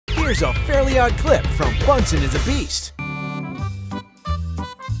here's a fairly odd clip from Bunsen is a Beast.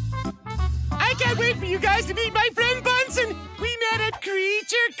 I can't wait for you guys to meet my friend Bunsen. We met at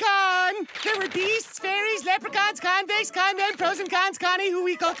CreatureCon. There were beasts, fairies, leprechauns, convicts, conmen, pros and cons, Connie, who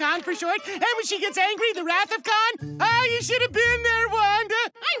we call Con for short. And when she gets angry, the wrath of Con. Oh, you should have been there, Wanda.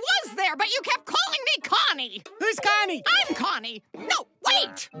 I was there, but you kept calling me Connie. Who's Connie? I'm Connie. No,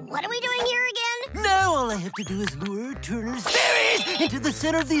 wait. What are we doing here again? Now all I have to do is lure Turner's fairies into the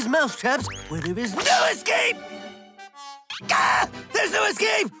center of these mousetraps where there is no escape. Ah! There's no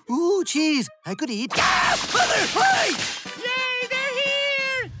escape! Ooh, cheese. I could eat. Ah! Mother, hurry! Yay, they're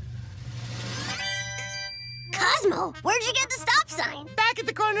here! Cosmo, where'd you get the stop sign? Back at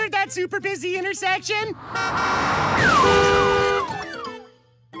the corner of that super busy intersection.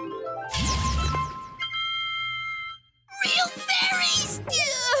 Real fairies!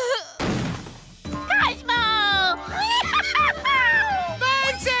 Cosmo!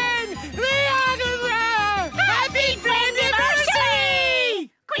 Bunsen! Happy Friendiversary!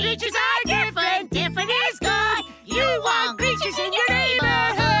 Creatures are different, different is good. You want creatures in your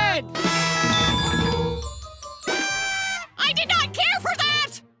neighborhood. I did not care for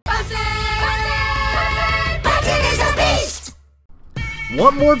that! Bunsen is a beast!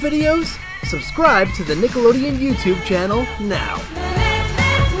 Want more videos? Subscribe to the Nickelodeon YouTube channel now.